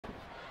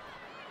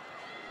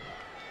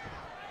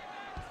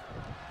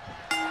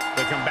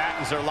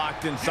Titans are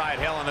locked inside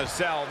Hell in a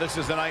Cell. This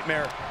is a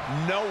nightmare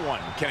no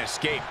one can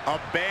escape.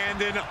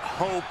 Abandon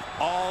hope,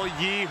 all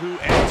ye who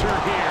enter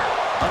here.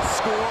 A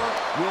score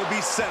will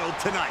be settled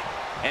tonight.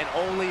 And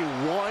only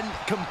one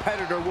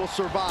competitor will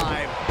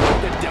survive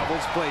the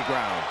Devil's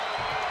Playground.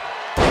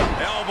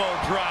 Elbow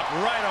drop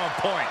right on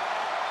point.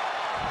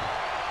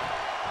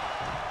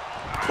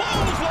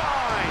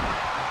 Clothesline!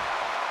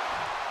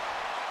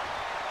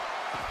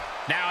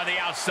 Now on the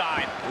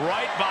outside,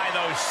 right by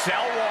those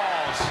cell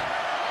walls.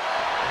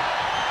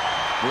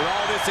 With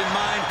all this in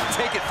mind,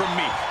 take it from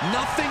me.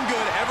 Nothing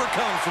good ever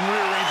comes from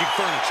rearranging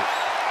furniture.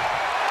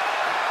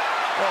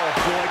 Oh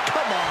boy,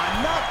 come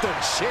on, not the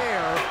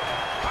chair.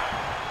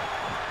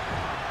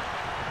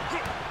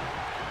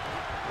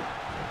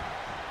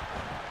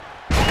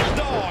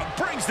 Bulldog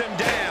brings them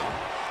down.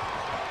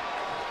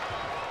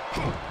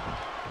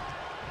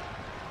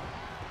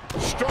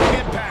 Strong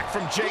impact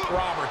from Jake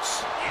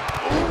Roberts.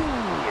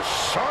 Ooh,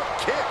 sharp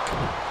kick.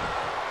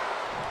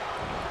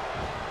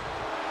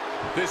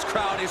 This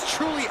crowd is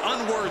truly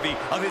unworthy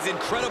of his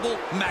incredible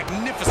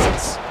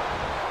magnificence.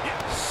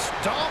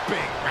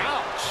 Stomping.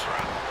 Ouch.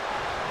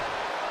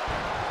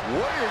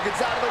 Warrior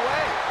gets out of the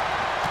way.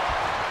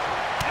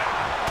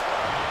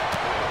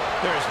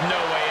 There's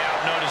no way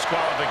out, no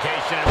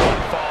disqualification, and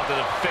one fall to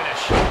the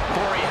finish.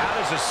 Corey, how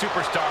does a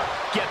superstar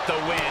get the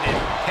win in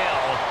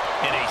Hell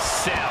in a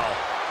Cell?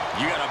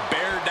 You gotta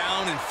bear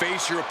down and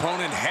face your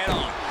opponent head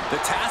on. The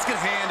task at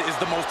hand is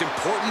the most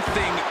important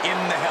thing in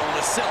the Hell in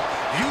a Cell.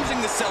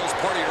 Using the cell as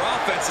part of your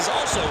offense is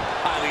also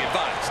highly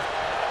advised.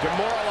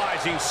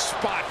 Demoralizing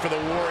spot for the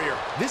Warrior.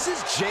 This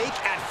is Jake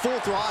at full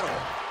throttle.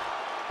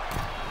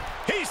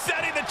 He's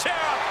setting the chair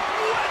up,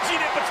 wedging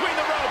it between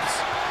the ropes.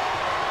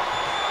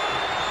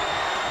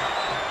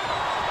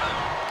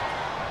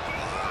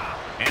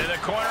 Into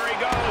the corner he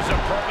goes, a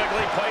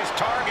perfectly placed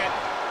target.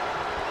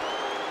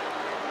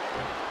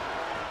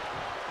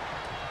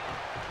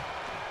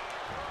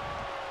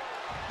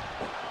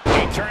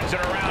 He turns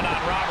it around on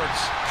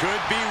Roberts.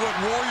 Could be what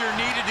Warrior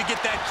needed to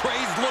get that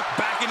crazed look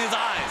back in his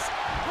eyes.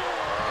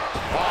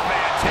 Oh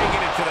man,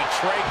 taking it to the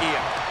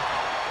trachea.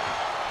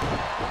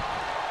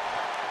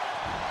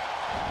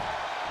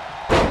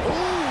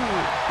 Ooh,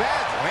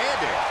 bad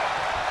landing.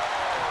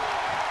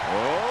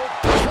 Oh,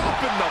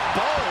 dropping the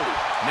bow.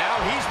 Now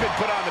he's been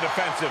put on the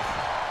defensive.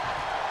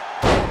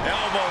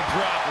 Elbow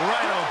drop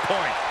right on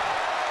point.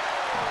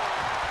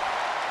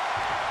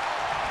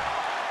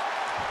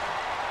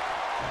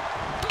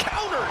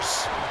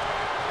 Counters.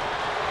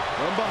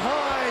 From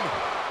behind.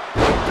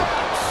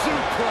 Back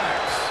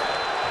suplex.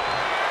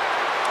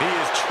 He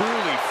is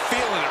truly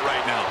feeling it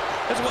right now.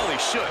 As well he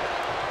should.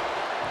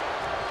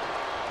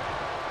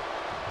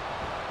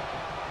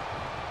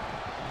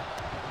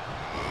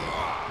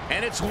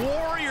 And it's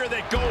Warrior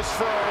that goes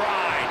for a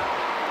ride.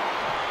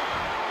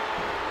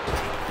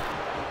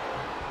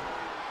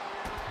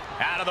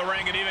 Out of the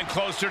ring and even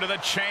closer to the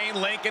chain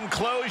link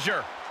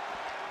enclosure.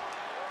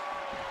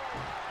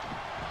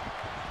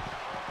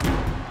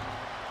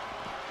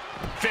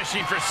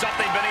 Fishing for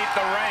something beneath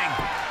the ring.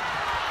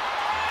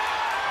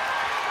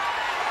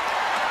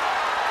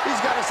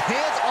 He's got his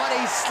hands on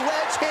a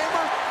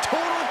sledgehammer.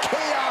 Total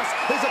chaos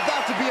is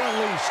about to be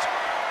unleashed.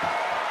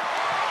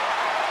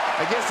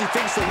 I guess he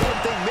thinks the one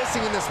thing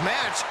missing in this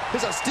match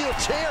is a steel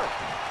chair.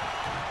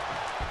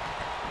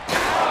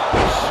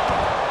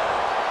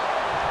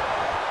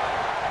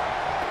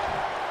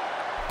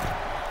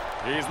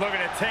 He's looking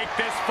to take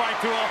this fight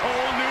to a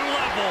whole new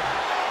level.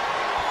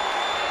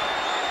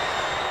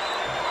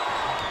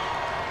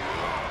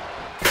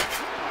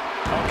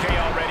 Okay,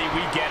 already,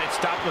 we get it.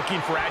 Stop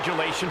looking for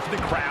adulation for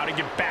the crowd and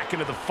get back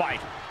into the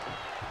fight.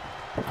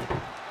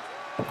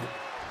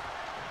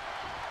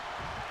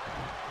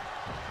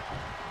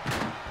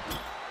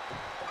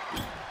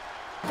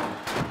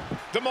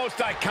 The most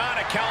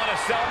iconic Hell in a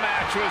Cell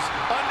match was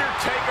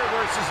Undertaker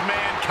versus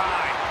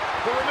Mankind.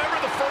 But remember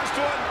the first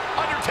one?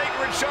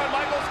 Undertaker and Shawn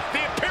Michaels,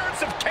 the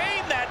appearance of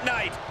Kane that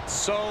night.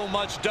 So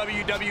much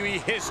WWE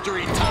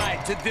history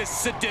tied to this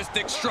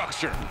sadistic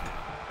structure.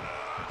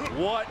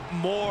 What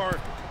more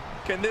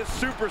can this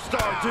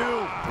superstar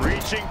do?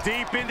 Reaching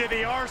deep into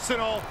the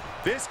arsenal.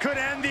 This could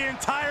end the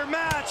entire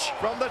match.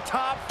 From the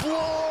top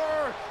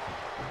floor.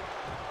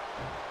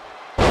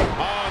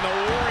 Oh, and the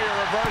Warrior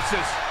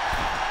reverses.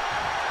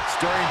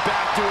 Stirring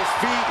back to his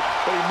feet,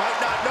 but he might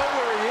not know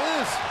where he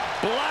is.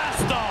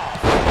 Blast off.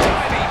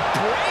 Diving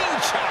brain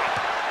chop.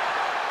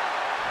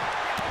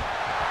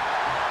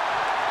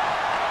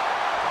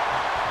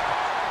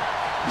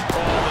 Oh,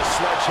 the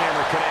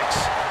sledgehammer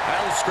connects.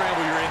 That'll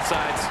scramble your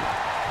insides.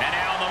 And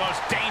now in the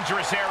most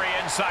dangerous area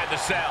inside the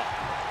cell.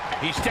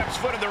 He steps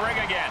foot in the ring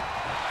again.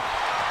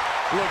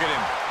 Look at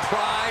him.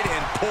 Pride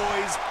and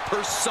poise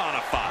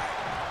personified.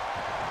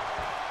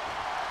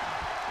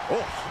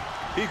 Oh,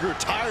 he grew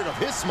tired of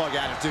his smug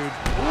attitude. Ooh,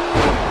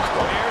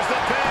 here's the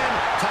pin.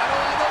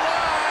 Title on the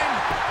line.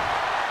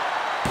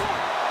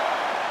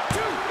 1,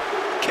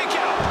 2. Kick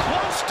out.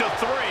 Close to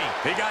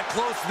 3. He got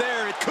close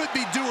there. It could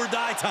be do or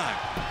die time.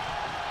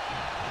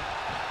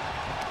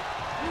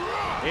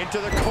 Into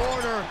the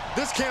corner.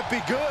 This can't be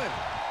good.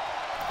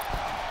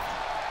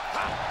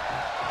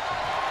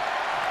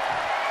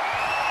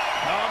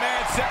 Oh,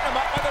 man, setting him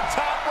up on the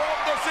top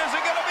rope. This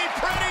isn't going to be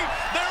pretty.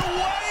 They're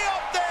way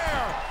up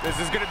there. This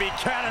is going to be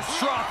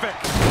catastrophic.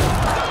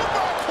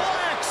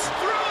 Superplex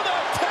through the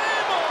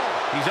table.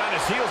 He's on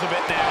his heels a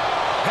bit now.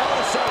 Hell in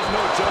a Cell is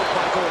no joke,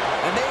 Michael,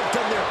 and they have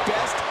done their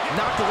best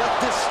not to let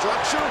this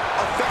structure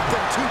affect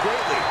them too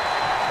greatly.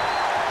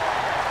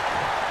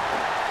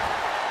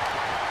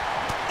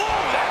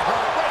 Oh, that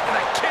hurt right to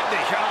the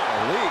kidney.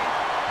 Golly.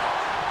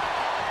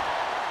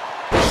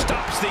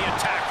 Stops the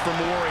attack from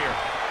Warrior.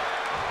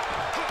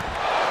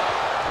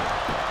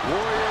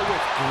 Warrior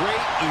with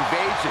great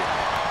evasion.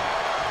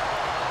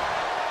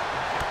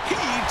 He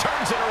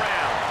turns it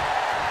around.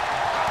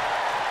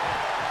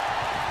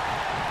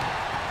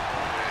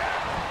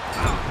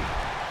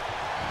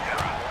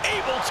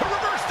 Able to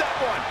reverse that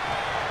one.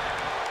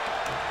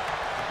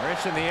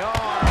 Wrench in the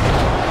arm.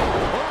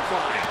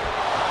 Clothesline.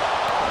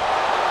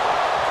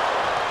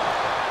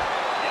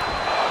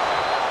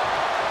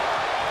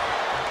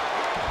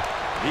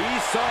 He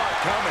saw it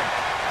coming.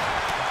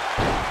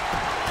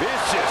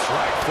 Vicious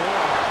right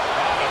forearm.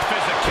 Oh, the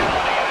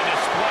physicality on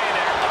display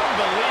there.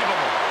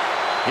 Unbelievable.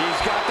 He's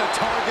got the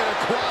target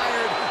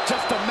acquired.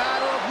 Just a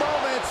matter of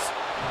moments.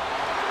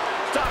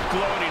 Stop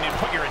gloating and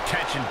put your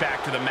attention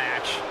back to the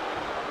match.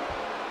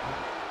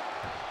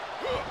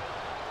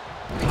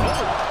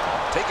 Oh,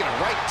 taking it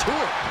right to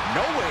him.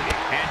 No waiting.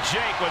 And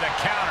Jake with a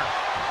counter.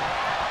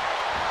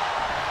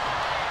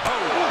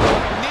 Oh,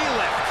 knee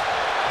lift.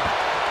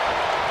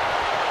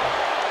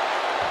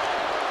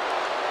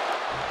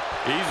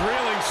 He's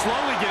reeling,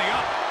 slowly getting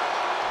up.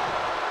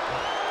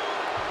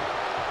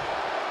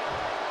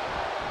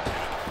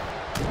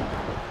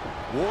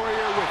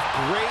 Warrior with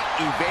great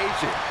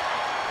evasion.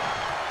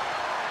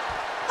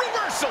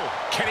 Reversal.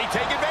 Can he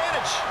take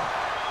advantage?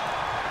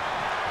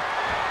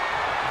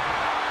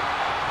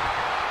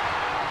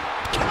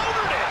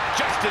 Countered it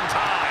just in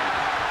time.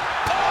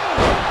 Oh,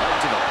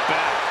 right to the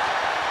back.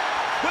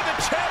 With the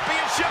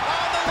championship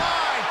on the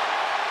line.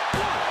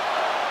 1,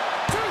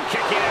 2.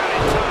 Kicking out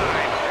in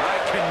time. I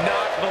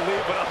cannot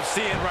believe what I'm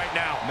seeing right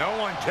now. No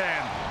one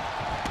can.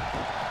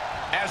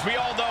 As we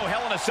all know,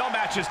 Hell in a Cell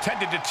matches tend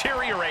to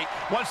deteriorate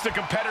once the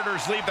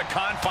competitors leave the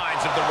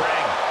confines of the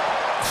ring.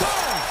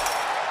 Boom!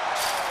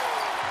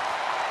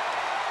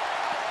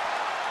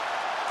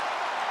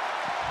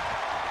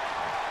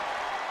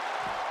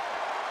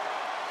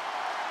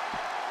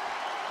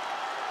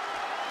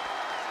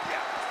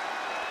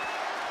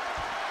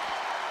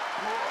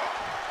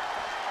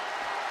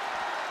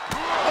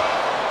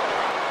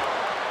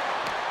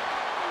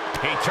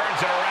 He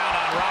turns it around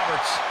on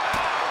Roberts.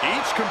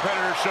 Each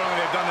competitor showing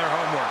they've done their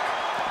homework.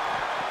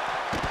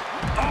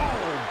 Oh!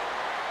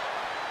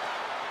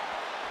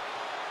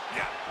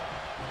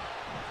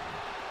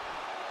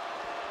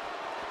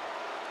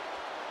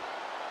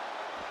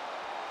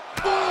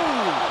 Ooh!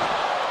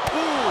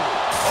 Ooh!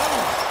 Oh!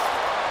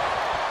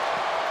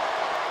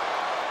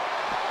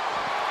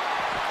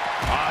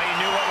 Oh, he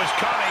knew what was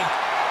coming.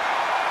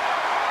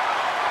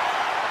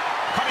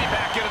 Coming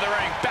back into the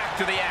ring, back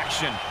to the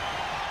action.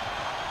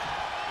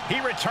 He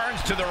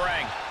returns to the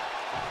ring.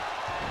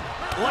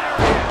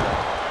 Lariat.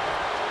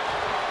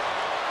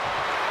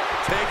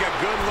 Take a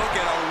good look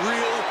at a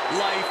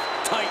real-life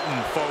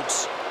Titan,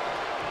 folks.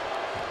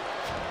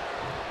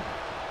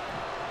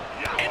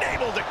 And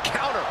able to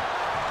counter.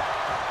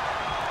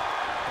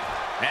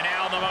 And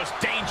now the most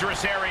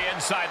dangerous area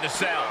inside the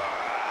cell.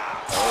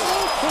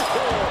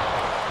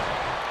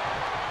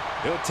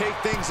 He'll take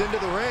things into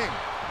the ring.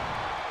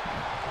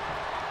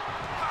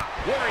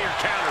 Warrior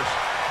counters.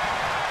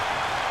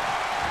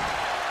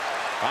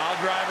 Pile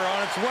driver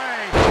on its way.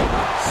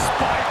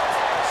 Spiked.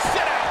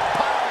 Sit out.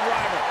 Pile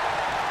driver.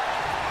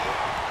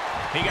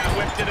 He got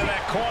whipped into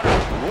that corner.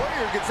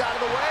 Warrior gets out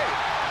of the way.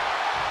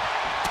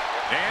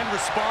 And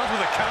responds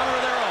with a counter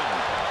of their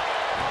own.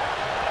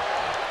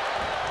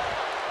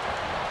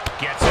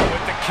 Gets it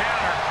with the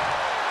counter.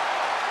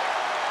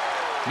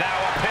 Now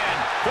a pin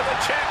for the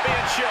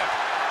championship.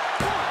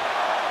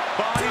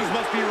 Bodies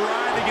must be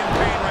writhing in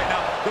pain right now.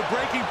 The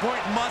breaking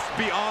point must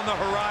be on the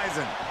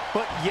horizon.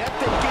 But yet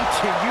they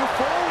continue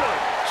forward,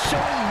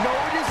 showing no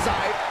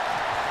desire.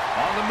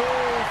 On the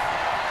move.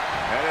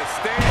 And a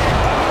stand.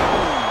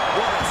 Oh,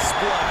 what a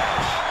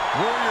splash.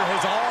 Warrior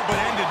has all but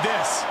ended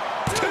this.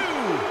 2.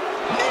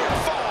 Near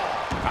fall.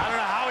 I don't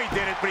know how he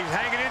did it, but he's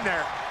hanging in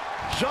there.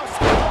 Just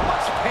how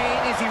much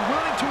pain is he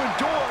willing to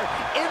endure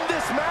in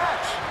this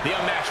match? The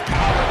unmatched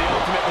power of the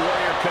Ultimate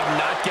Warrior could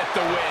not get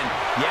the win.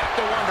 You have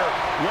to wonder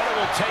what it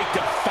will take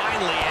to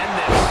finally end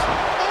this.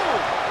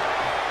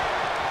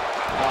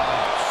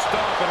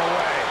 Stomping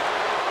away.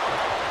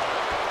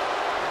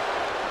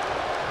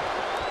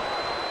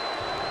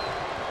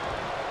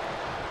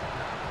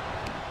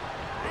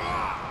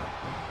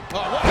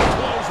 Oh, what a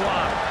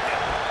clothesline.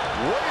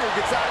 Warrior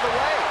gets out of the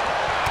way.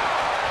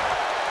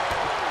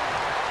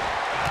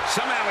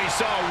 Somehow he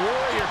saw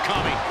Warrior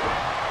coming.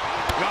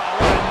 Oh,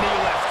 what a knee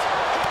lift.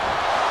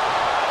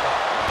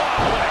 Oh,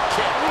 what a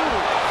kick.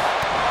 Ooh.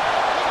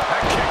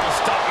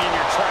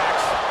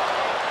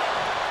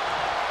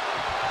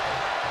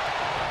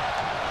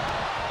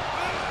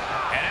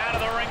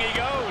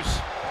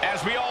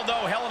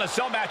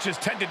 matches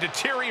tend to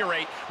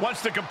deteriorate once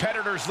the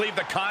competitors leave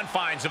the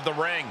confines of the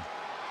ring.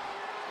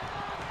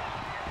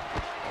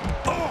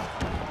 Oh.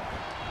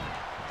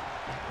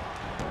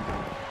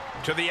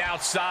 To the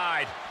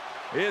outside.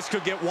 This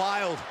could get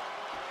wild.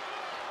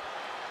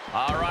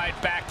 All right,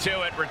 back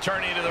to it,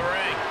 returning to the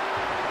ring.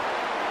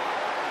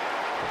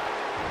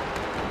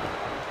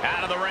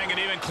 Out of the ring and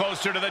even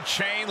closer to the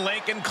chain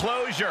link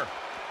enclosure.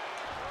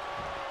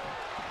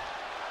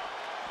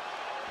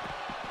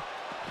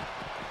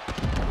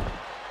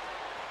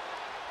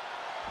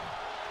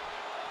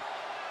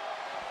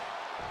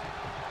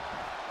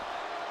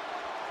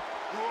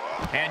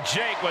 And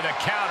Jake with a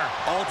counter.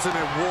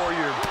 Ultimate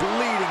Warrior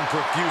bleeding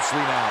profusely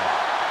now.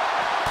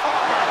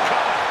 Oh, my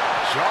God.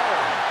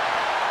 Jarring.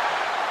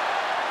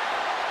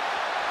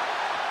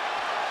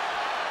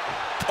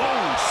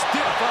 Oh,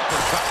 stiff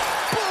uppercut.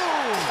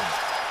 Boom!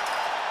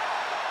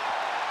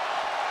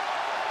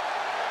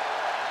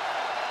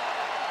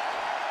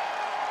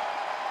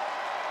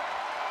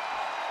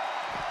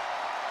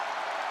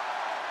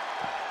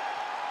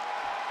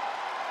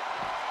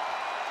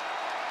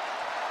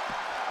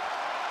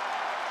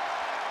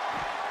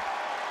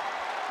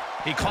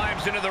 He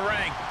climbs into the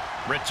ring,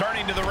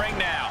 returning to the ring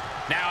now.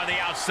 Now on the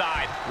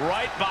outside,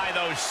 right by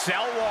those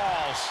cell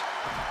walls.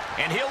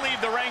 And he'll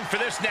leave the ring for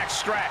this next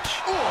stretch.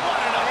 Ooh, what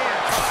an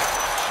uppercut.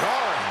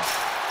 Jarring.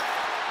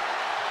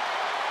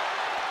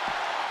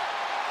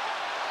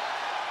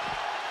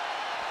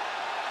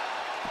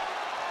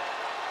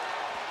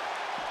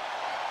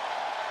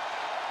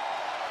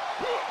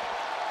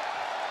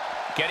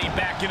 Getting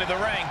back into the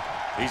ring.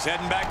 He's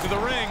heading back to the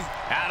ring.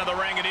 Out of the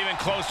ring and even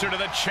closer to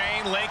the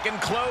chain link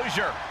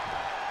enclosure.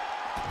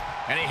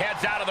 And he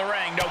heads out of the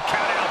ring. No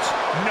countouts,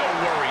 no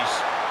worries.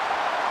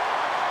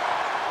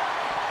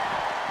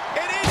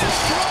 And he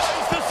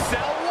destroys the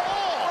cell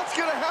wall. What's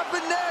going to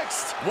happen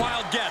next?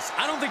 Wild guess.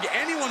 I don't think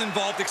anyone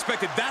involved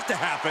expected that to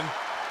happen.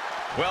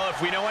 Well,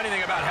 if we know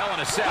anything about Hell in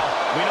a Cell,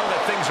 we know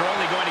that things are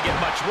only going to get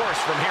much worse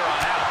from here on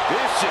out.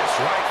 Vicious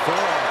right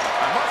form.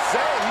 I must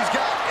say, he's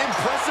got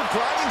impressive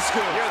climbing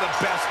skills. You're the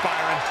best,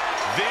 Byron.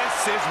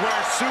 This is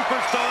where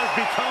superstars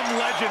become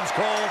legends,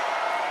 Cole.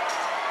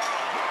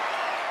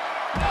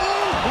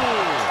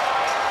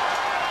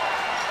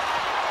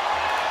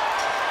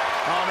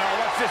 Oh, no,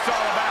 what's this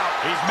all about?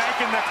 He's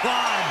making the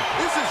climb.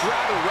 This is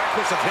rather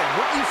reckless of him,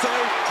 wouldn't you say?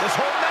 This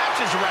whole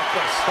match is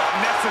reckless, but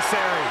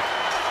necessary.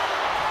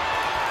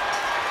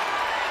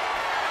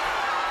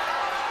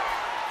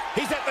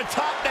 He's at the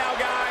top now,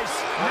 guys.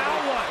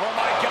 Now what? Oh,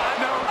 my God,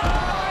 no.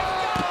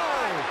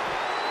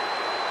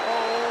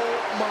 Oh,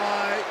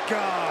 my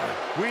God.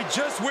 We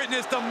just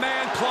witnessed a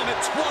man plummet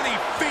 20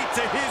 feet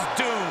to his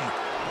doom.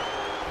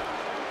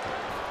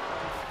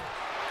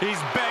 He's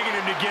begging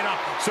him to get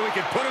up so he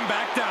can put him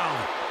back down.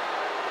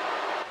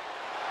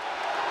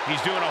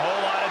 He's doing a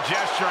whole lot of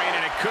gesturing,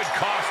 and it could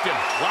cost him.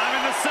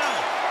 Climbing the cell.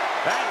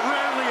 That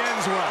rarely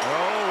ends well.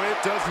 Oh,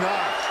 it does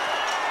not.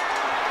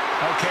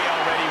 Okay,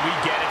 already, we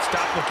get it.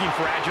 Stop looking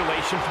for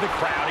adulation for the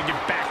crowd and get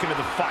back into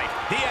the fight.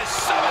 He has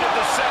summoned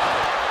the cell.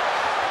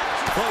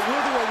 But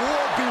will the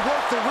reward be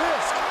worth the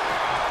risk?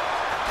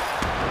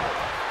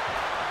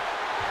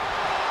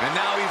 And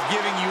now he's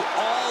giving you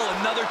all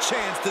another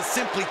chance to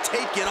simply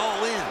take it all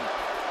in.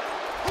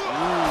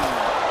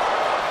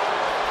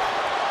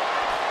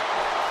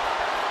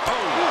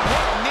 Oh,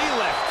 what a knee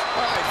lift.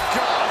 My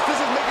gosh, this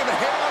is making the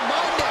hair on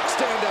my neck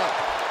stand up.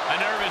 A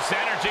nervous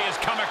energy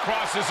has come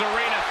across this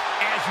arena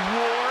as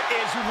war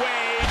is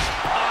waged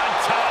on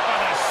top of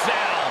the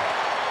cell.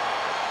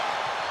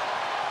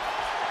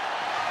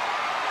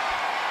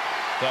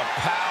 The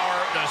power,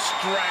 the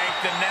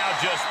strength, and now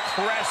just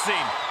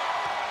pressing.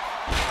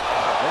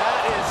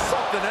 That is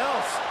something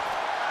else.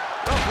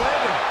 Oh,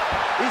 Brandon,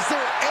 is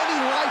there any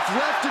life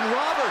left in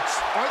Roberts?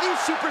 Are these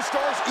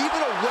superstars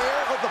even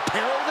aware of the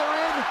peril they're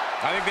in?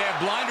 I think they have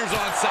blinders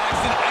on,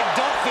 Saxton. I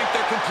don't think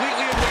they're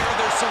completely aware of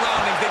their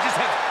surroundings. They just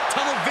have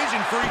tunnel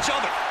vision for each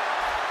other.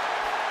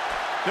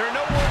 There are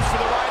no words for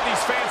the ride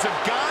these fans have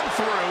gone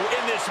through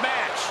in this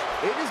match.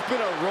 It has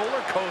been a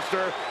roller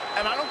coaster,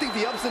 and I don't think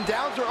the ups and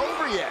downs are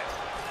over yet.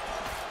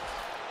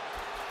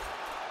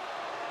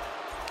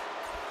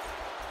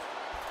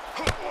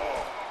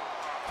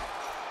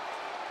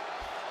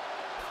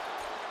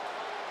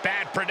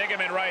 Bad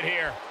predicament right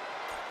here.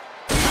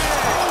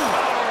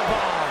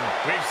 Powerbomb.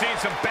 We've seen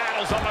some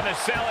battles up on the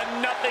cell,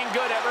 and nothing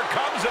good ever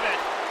comes of it.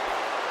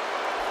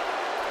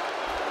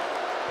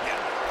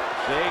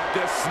 Shake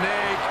the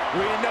snake.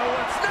 We know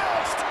what's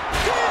next.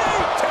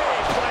 DDT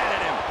planted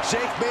him.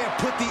 Jake may have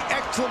put the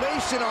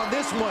exclamation on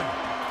this one.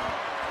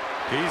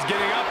 He's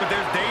getting up, but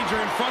there's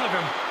danger in front of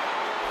him.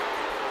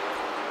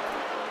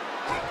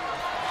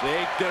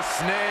 Shake the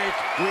snake.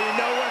 We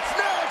know what's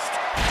next.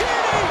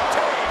 DDT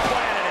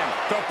planted him.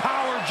 The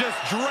power just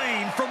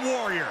drained from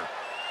Warrior.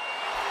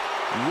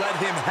 Let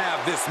him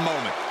have this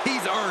moment.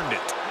 He's earned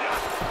it.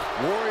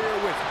 Warrior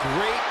with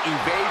great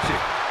evasion.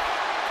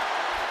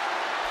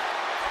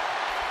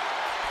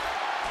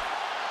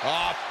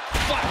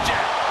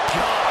 Flapjack.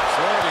 Gosh,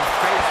 landing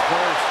face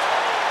first.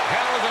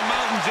 Hell is a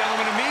mountain,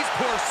 gentlemen, and these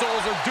poor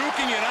souls are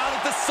duking it out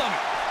at the summit.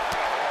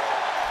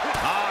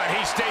 Ah, he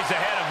stays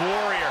ahead of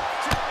Warrior.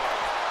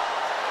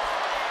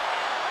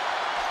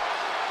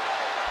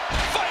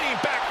 Fighting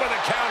back with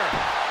a counter.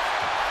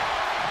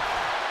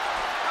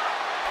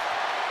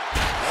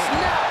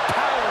 Snap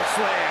power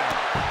slam.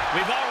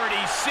 We've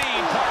already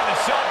seen part of the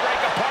cell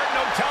break apart.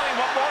 No telling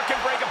what more can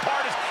break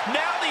apart as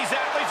now these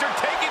athletes are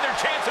taking their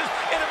chances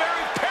in a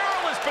very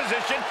perilous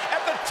position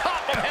at the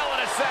top of Hell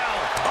in a Cell.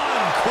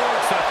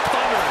 Uncorks a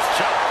thunderous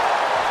chop.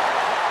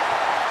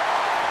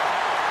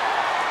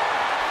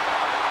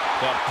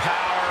 The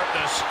power,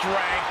 the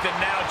strength, and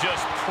now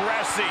just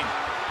pressing.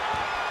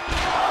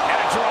 And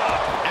a drop.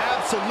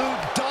 Absolute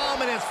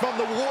dominance from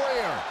the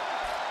Warrior.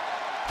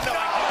 No,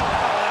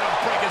 let him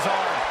break his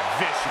arm.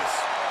 Vicious.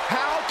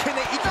 How can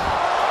they... Oh,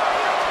 my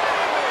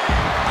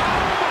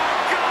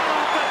God,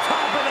 off the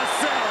top of the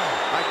cell.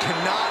 I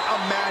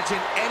cannot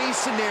imagine any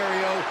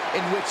scenario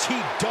in which he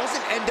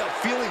doesn't end up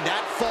feeling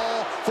that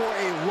fall for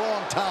a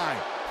long time.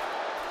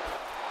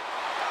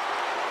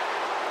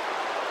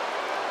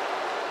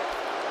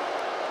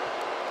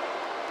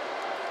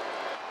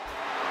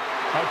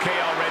 Okay,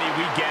 already,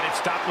 we get it.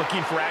 Stop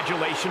looking for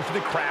adulation from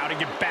the crowd and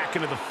get back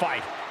into the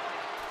fight.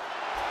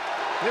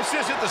 This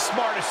isn't the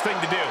smartest thing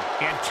to do,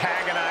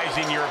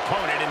 antagonizing your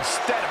opponent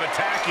instead of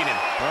attacking him.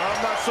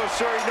 I'm not so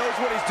sure he knows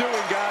what he's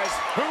doing, guys.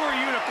 Who are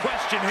you to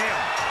question him?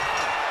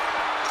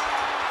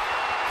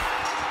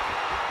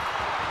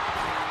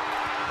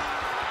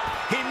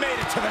 He made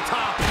it to the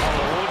top.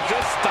 Oh,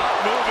 just stop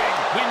moving.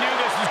 We knew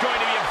this was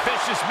going to be a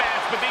vicious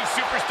match, but these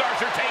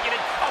superstars are taking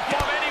it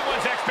above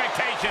anyone's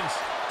expectations.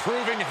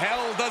 Proving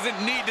Hell doesn't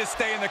need to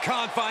stay in the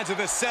confines of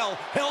the cell.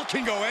 Hell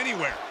can go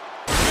anywhere.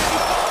 Through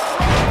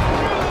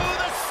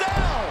the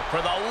cell! For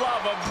the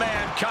love of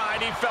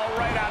mankind, he fell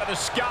right out of the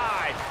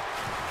sky.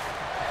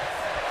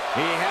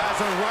 He has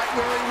him right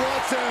where he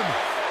wants him.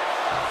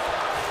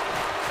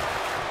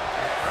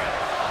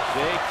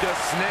 Jake the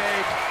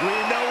Snake. We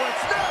know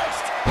what's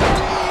next.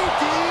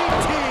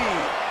 DDT.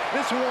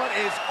 This one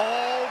is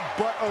all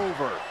but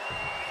over.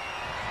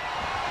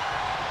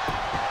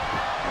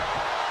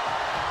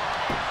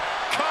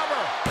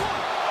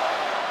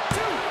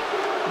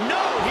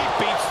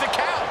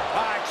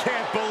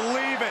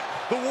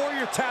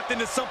 Tapped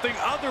into something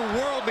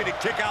otherworldly to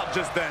kick out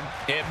just then.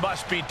 It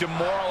must be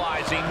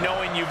demoralizing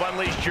knowing you've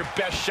unleashed your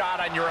best shot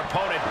on your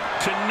opponent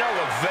to no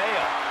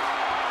avail.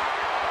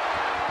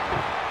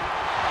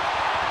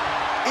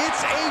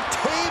 It's a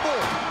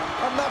table.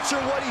 I'm not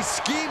sure what he's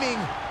scheming,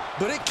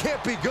 but it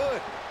can't be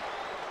good.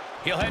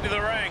 He'll head to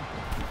the ring.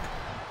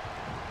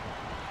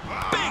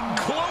 Big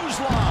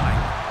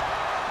clothesline.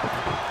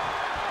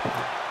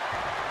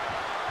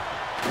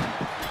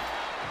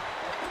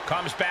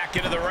 Comes back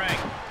into the ring.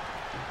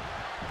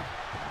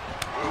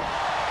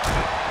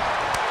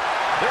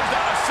 There's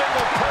not a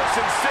single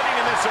person sitting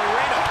in this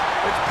arena.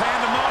 It's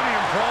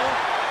pandemonium, Cole.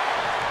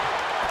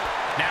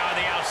 Now on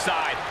the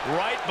outside,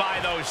 right by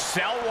those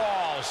cell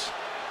walls.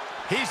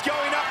 He's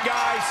going up,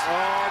 guys.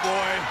 Oh,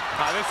 boy.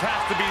 This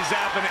has to be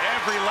zapping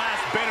every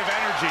last bit of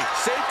energy.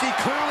 Safety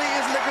clearly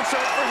isn't a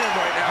concern for him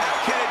right now. How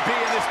can it be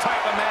in this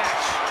type of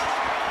match?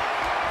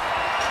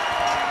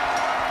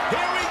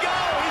 Here we go.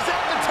 He's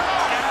at the top.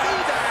 I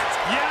see that.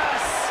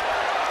 Yes.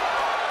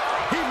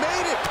 He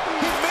made it.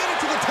 He made it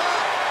to the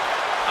top.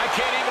 I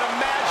can't even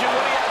imagine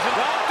what he has.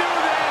 Don't do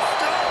this.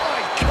 Oh,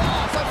 my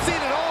gosh. I've seen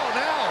it all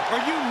now.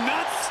 Are you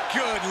nuts?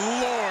 Good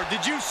Lord.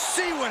 Did you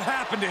see what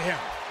happened to him?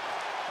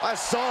 I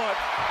saw it,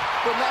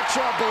 but not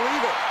sure I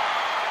believe it.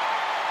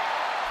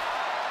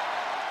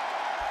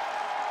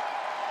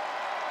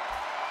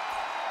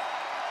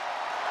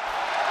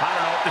 I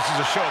don't know if this is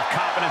a show of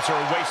confidence or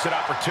a wasted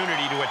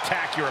opportunity to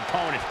attack your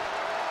opponent.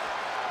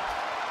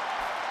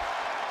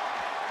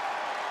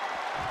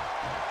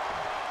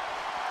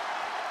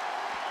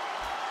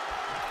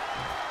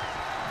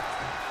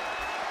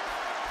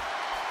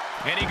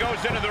 And he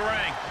goes into the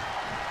ring.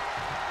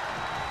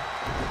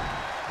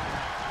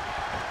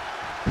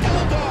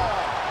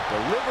 Bulldog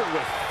delivered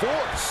with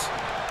force.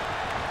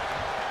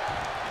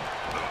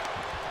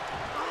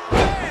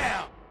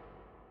 Bam!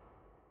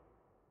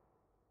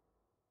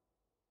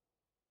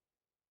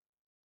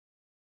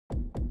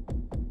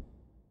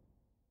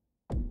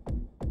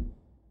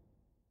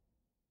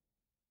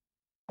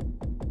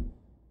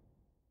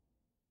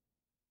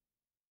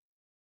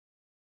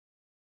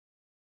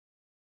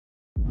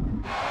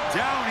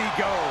 Down he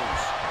goes.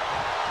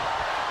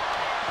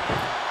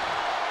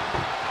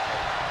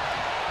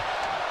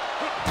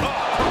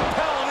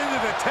 Propelled into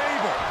the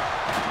table.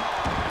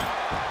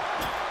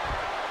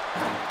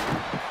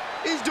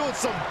 He's doing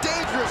some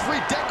dangerous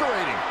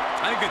redecorating.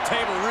 I think the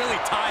table really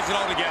ties it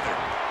all together.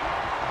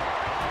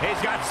 He's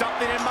got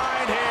something in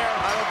mind here.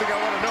 I don't think I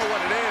want to know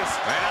what it is.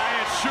 And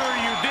I assure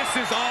you, this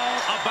is all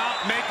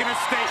about making a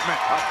statement.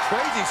 A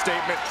crazy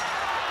statement.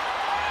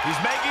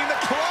 He's making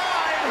the climb.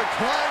 The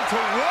climb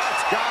to what?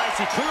 Guys,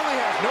 he clearly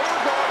has no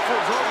regard for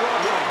his own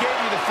well-being. I gave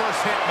you the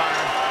first hit,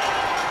 Byron.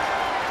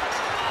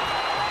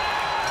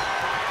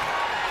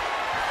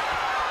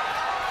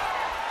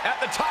 At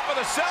the top of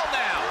the cell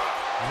now.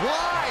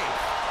 Why?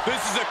 This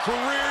is a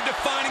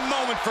career-defining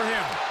moment for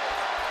him.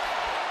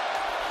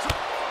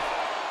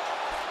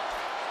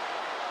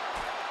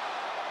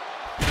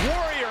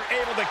 Warrior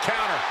able to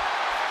counter.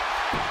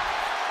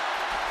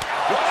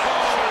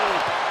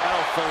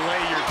 That'll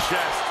fillet your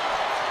chest.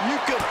 You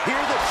could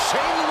hear the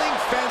chain link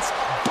fence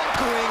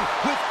buckling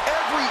with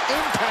every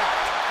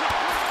impact.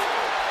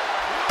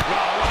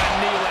 Oh, what a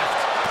knee lift.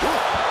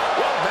 Ooh,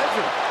 well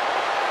measured.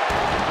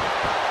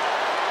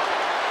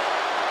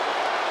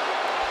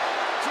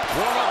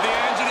 Warm up the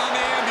engine on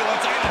the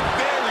ambulance. I have a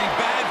very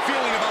bad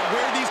feeling about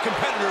where these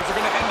competitors are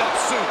going to end up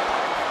soon.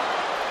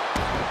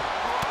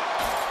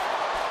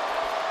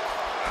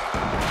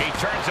 He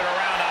turns it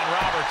around on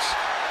Roberts.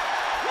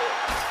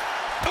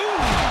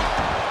 Ooh.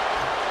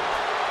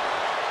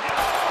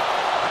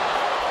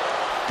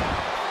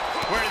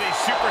 Where do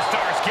these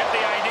superstars get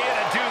the idea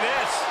to do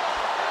this?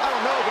 I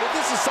don't know, but if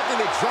this is something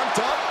they dreamt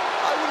up,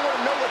 I would want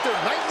to know what their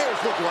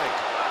nightmares look like.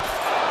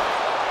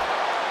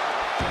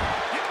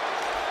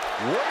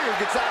 Warrior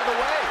gets out of the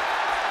way.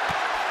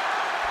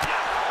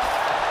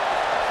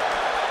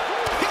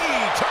 He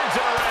turns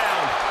it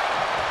around.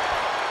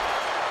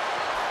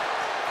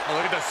 Oh,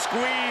 look at the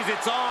squeeze.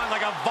 It's on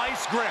like a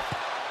vice grip.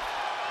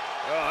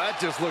 Oh, that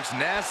just looks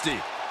nasty.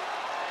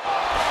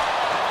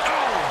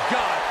 Oh,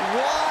 God.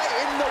 Why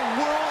in the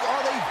world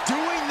are they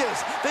doing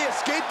this? They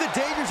escaped the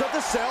dangers of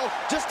the cell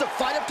just to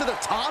fight up to the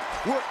top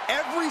where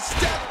every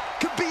step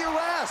could be your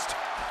last.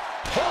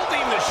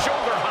 Holding the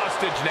shoulder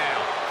hostage now.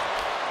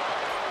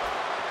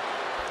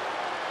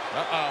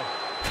 Uh-oh.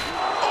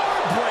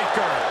 Arm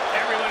breaker.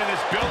 Everyone in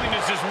this building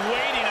is just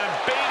waiting on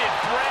bated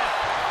breath.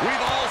 We've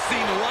all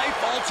seen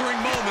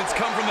life-altering moments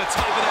come from the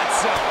top of that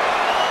cell.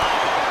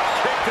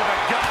 Kick to the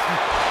gut.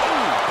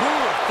 Ooh,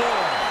 brutal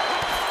form.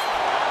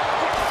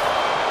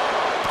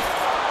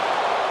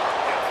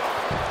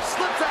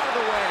 Slips out of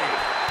the way.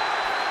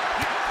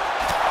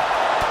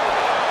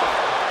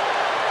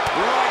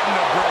 Right in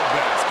the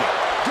breadbasket.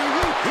 Do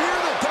you hear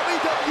the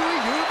WWE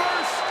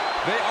Universe?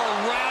 They are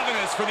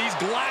ravenous for these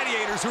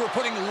gladiators who are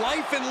putting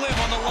life and limb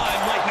on the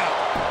line right now.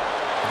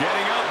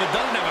 Getting up, but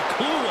doesn't have a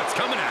clue what's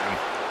coming at him.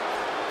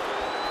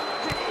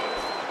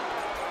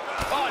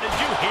 Oh, did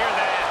you hear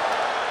that?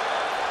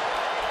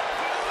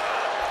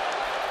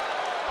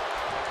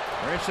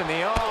 Wrench in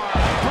the arm.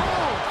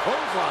 Boom!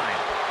 Clothesline.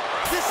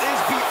 This is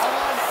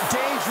beyond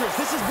dangerous.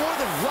 This is more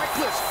than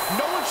reckless.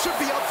 No one should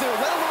be up there,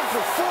 let alone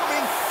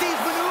performing these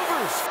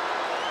maneuvers.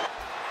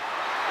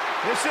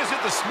 This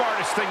isn't the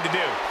smartest thing to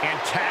do,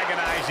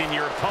 antagonizing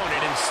your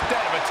opponent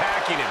instead of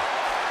attacking him.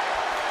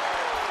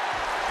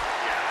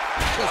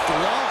 Just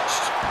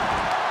launched.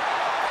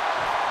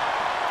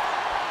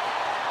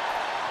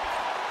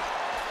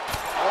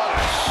 What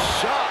a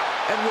shot.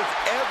 And with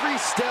every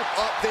step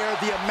up there,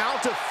 the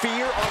amount of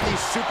fear on these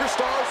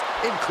superstars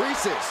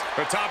increases.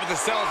 The top of the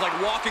cell is like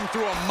walking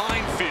through a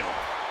minefield.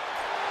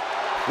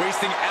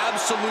 Wasting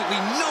absolutely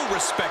no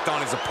respect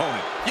on his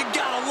opponent. You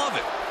gotta love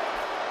it.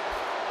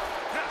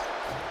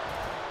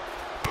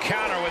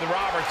 Counter with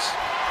Roberts.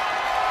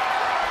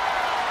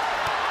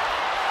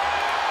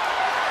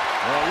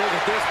 Oh, look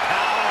at this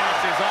power.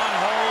 This is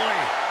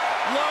unholy.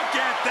 Look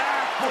at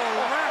that for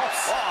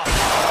reps. Oh,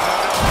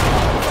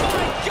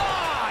 my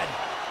God!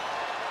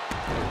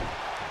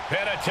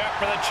 Pin attempt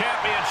for the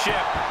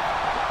championship.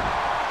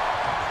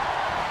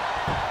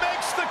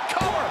 Makes the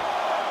cover.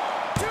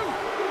 2,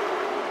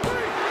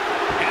 3.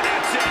 And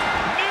that's it.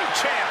 New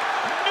champ.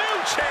 New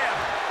champ.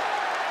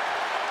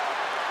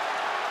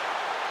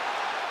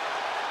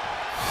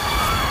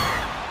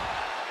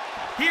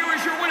 Here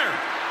is your winner,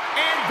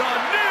 and the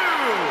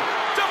new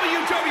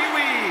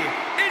WWE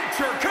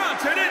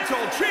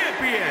Intercontinental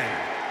Champion,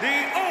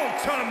 the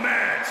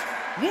Ultimate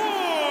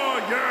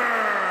Warrior.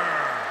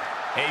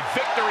 A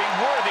victory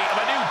worthy of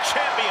a new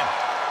champion.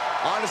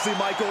 Honestly,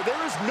 Michael, there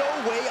is no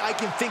way I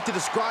can think to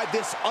describe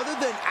this other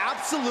than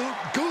absolute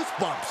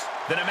goosebumps.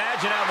 Then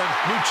imagine how the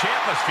new champ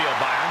must feel,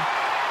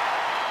 Byron.